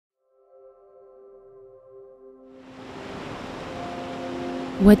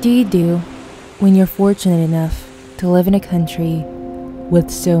What do you do when you're fortunate enough to live in a country with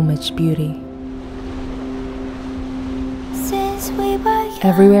so much beauty?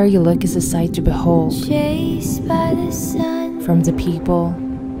 Everywhere you look is a sight to behold. From the people,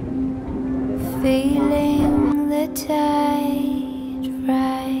 feeling the tide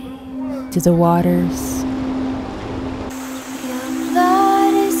rise, to the waters, your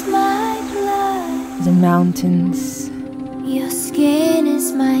blood is my blood, the mountains. your skin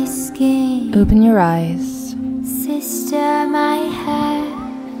is my skin. Open your eyes, Sister, my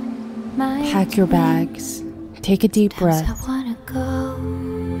head, my pack your bags, take a deep breath, I wanna go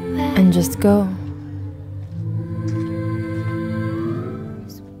back. and just go.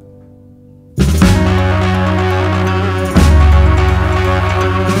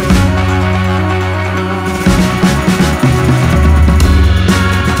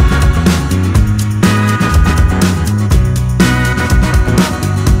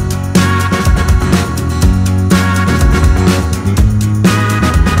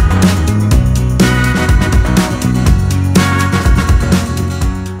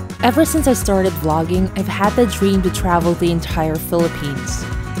 Ever since I started vlogging, I've had the dream to travel the entire Philippines,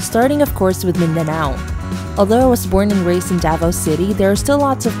 starting of course with Mindanao. Although I was born and raised in Davao City, there are still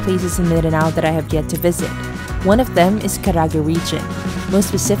lots of places in Mindanao that I have yet to visit. One of them is Caraga region, most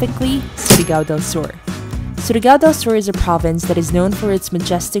specifically Surigao del Sur. Surigao del Sur is a province that is known for its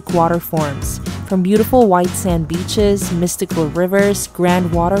majestic water forms, from beautiful white sand beaches, mystical rivers,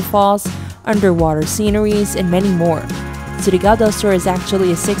 grand waterfalls, underwater sceneries, and many more. Surigao del Sur is actually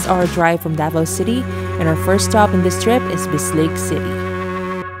a 6-hour drive from Davao City, and our first stop in this trip is Bislig City.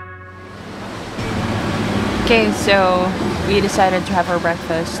 Okay, so we decided to have our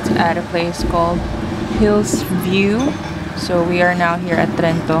breakfast at a place called Hills View. So we are now here at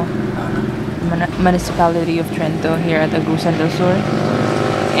Trento, municipality of Trento, here at Agusan del Sur.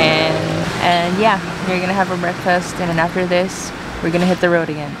 And yeah, we're gonna have our breakfast, and then after this, we're gonna hit the road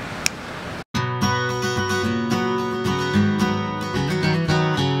again.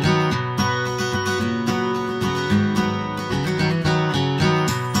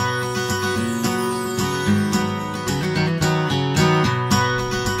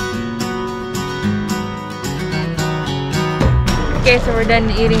 Okay, so we're done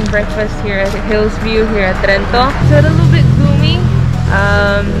eating breakfast here at Hills View here at Trento. It's a little bit gloomy.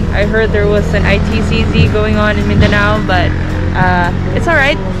 I heard there was an ITCZ going on in Mindanao, but it's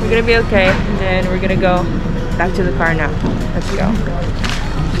alright. We're gonna be okay. And then we're gonna go back to the car now. Let's go.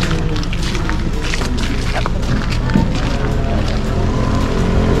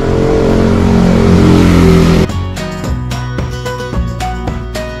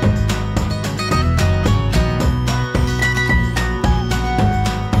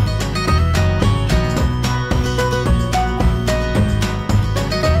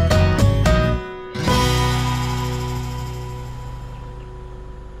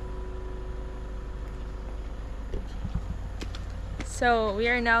 So we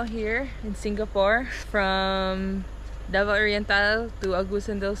are now here in Singapore from Davao Oriental to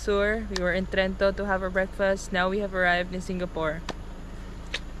Agusan del Sur. We were in Trento to have our breakfast. Now we have arrived in Singapore.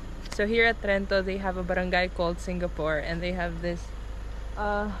 So here at Trento, they have a barangay called Singapore, and they have this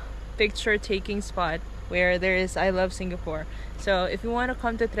picture taking spot where there is I Love Singapore. So if you want to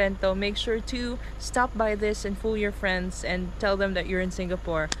come to Trento, make sure to stop by this and fool your friends and tell them that you're in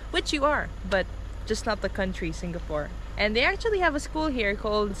Singapore, which you are, but just not the country Singapore. And they actually have a school here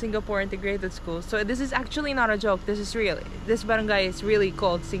called Singapore Integrated School. So this is actually not a joke. This is real. This barangay is really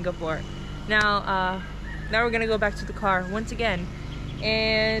called Singapore. Now we're gonna go back to the car once again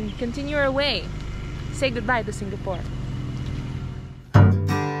and continue our way. Say goodbye to Singapore.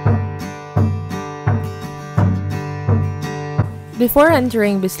 Before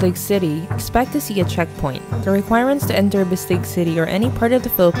entering Bislig City, expect to see a checkpoint. The requirements to enter Bislig City or any part of the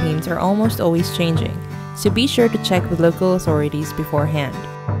Philippines are almost always changing, so be sure to check with local authorities beforehand.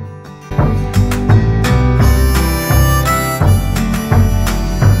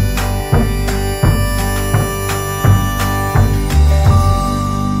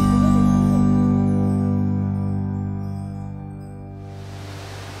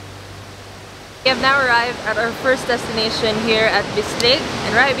 We have now arrived at our first destination here at Bislig,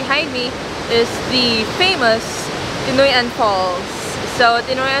 and right behind me is the famous Tinuy-an Falls. So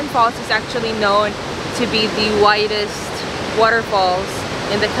Tinuy-an Falls is actually known to be the widest waterfalls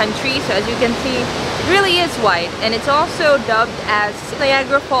in the country. So as you can see, it really is wide, and it's also dubbed as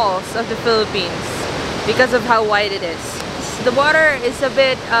Niagra Falls of the Philippines because of how wide it is. The water is a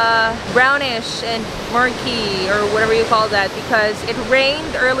bit brownish and murky, or whatever you call that, because it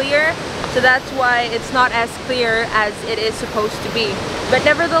rained earlier, so that's why it's not as clear as it is supposed to be. But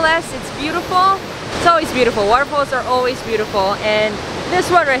nevertheless, it's beautiful. It's always beautiful. Waterfalls are always beautiful, and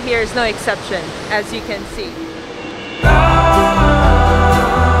this one right here is no exception, as you can see.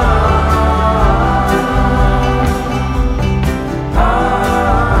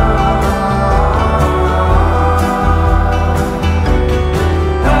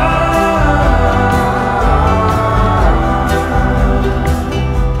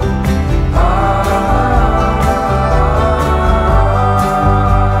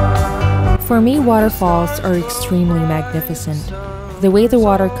 For me, waterfalls are extremely magnificent. The way the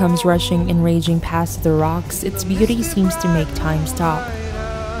water comes rushing and raging past the rocks, its beauty seems to make time stop.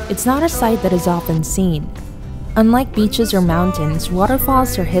 It's not a sight that is often seen. Unlike beaches or mountains,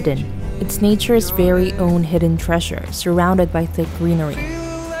 waterfalls are hidden. It's nature's very own hidden treasure, surrounded by thick greenery.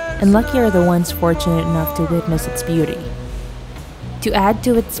 And lucky are the ones fortunate enough to witness its beauty. To add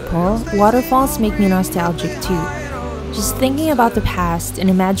to its pull, waterfalls make me nostalgic too. Just thinking about the past and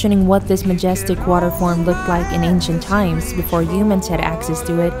imagining what this majestic water form looked like in ancient times before humans had access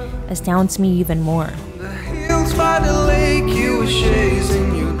to it astounds me even more. So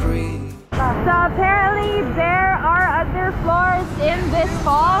apparently there are other floors in this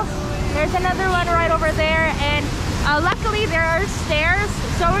falls. There's another one right over there, and luckily there are stairs.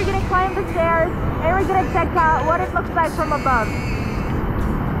 So we're gonna climb the stairs and we're gonna check out what it looks like from above.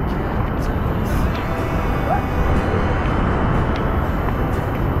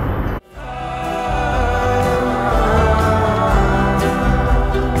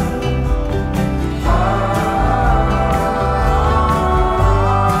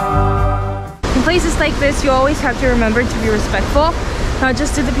 Places like this, you always have to remember to be respectful, not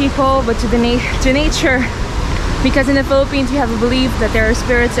just to the people, but to the nature. Because in the Philippines, we have a belief that there are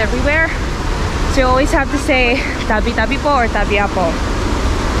spirits everywhere. So you always have to say, tabi tabi po or tabi apo.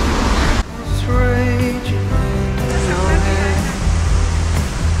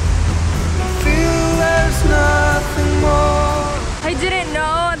 I didn't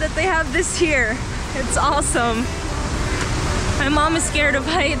know that they have this here. It's awesome. My mom is scared of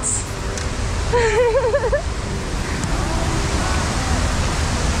heights.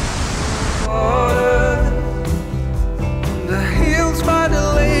 The hills by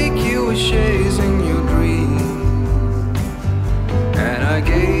the lake, you were chasing your dream, and I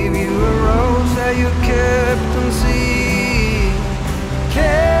gave you a rose that you kept on seeing,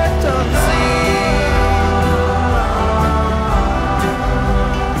 kept on seeing.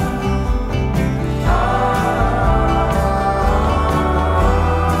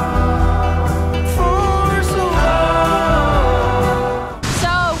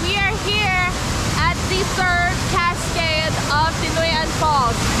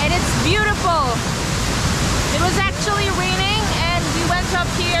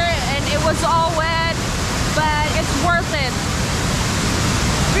 It was all wet, but it's worth it.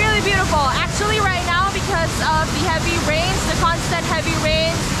 Really beautiful. Actually right now, because of the heavy rains, the constant heavy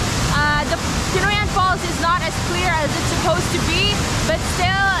rains, the Tinuy-an Falls is not as clear as it's supposed to be, but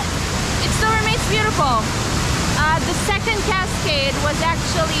it still remains beautiful. The second cascade was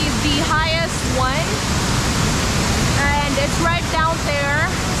actually the highest one, and it's right down there.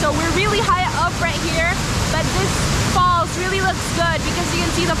 So we're really high up right here, but this falls really looks good because you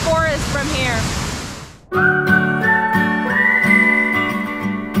can see the forest from here.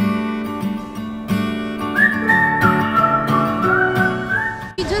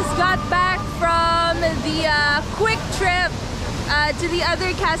 We just got back from the quick trip to the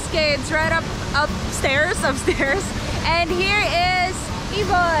other cascades right upstairs, and here is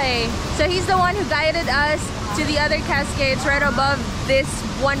E-Boy. So he's the one who guided us to the other cascades right above this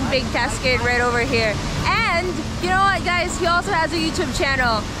one big cascade right over here. And you know what, guys? He also has a YouTube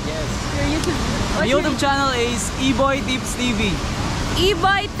channel. Yes. My YouTube channel is E-Boy Tips TV.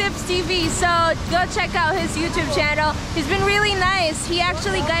 E-Boy Tips TV. So go check out his YouTube channel. He's been really nice. He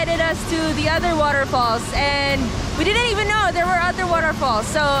actually guided us to the other waterfalls, and we didn't even know there were other waterfalls.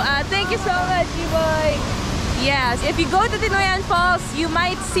 So thank you so much, E-Boy. Yes, if you go to the Tinuy-an Falls, you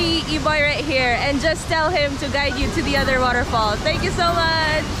might see E-Boy right here, and just tell him to guide you to the other waterfall. Thank you so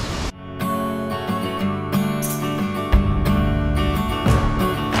much.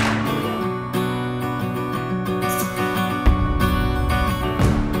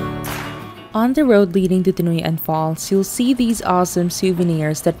 On the road leading to Tinuy-an Falls, you'll see these awesome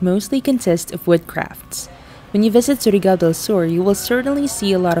souvenirs that mostly consist of wood crafts. When you visit Surigao del Sur, you will certainly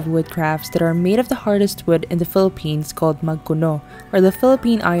see a lot of wood crafts that are made of the hardest wood in the Philippines called magkuno, or the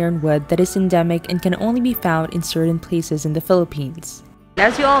Philippine ironwood that is endemic and can only be found in certain places in the Philippines.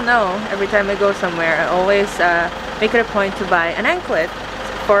 As you all know, every time I go somewhere, I always make it a point to buy an anklet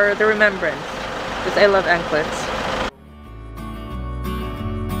for the remembrance, because I love anklets.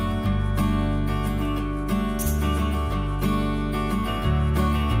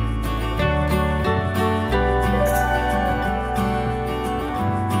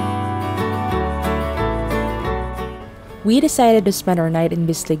 We decided to spend our night in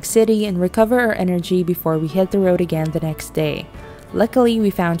Bislig City and recover our energy before we hit the road again the next day. Luckily, we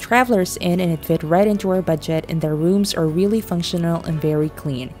found Travelers Inn and it fit right into our budget, and their rooms are really functional and very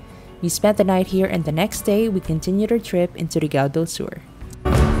clean. We spent the night here, and the next day we continued our trip into Surigao del Sur.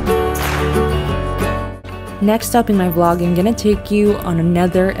 Next up in my vlog, I'm gonna take you on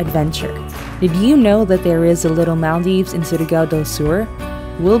another adventure. Did you know that there is a little Maldives in Surigao del Sur?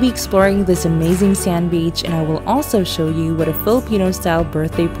 We'll be exploring this amazing sand beach, and I will also show you what a Filipino-style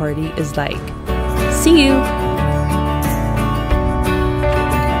birthday party is like. See you!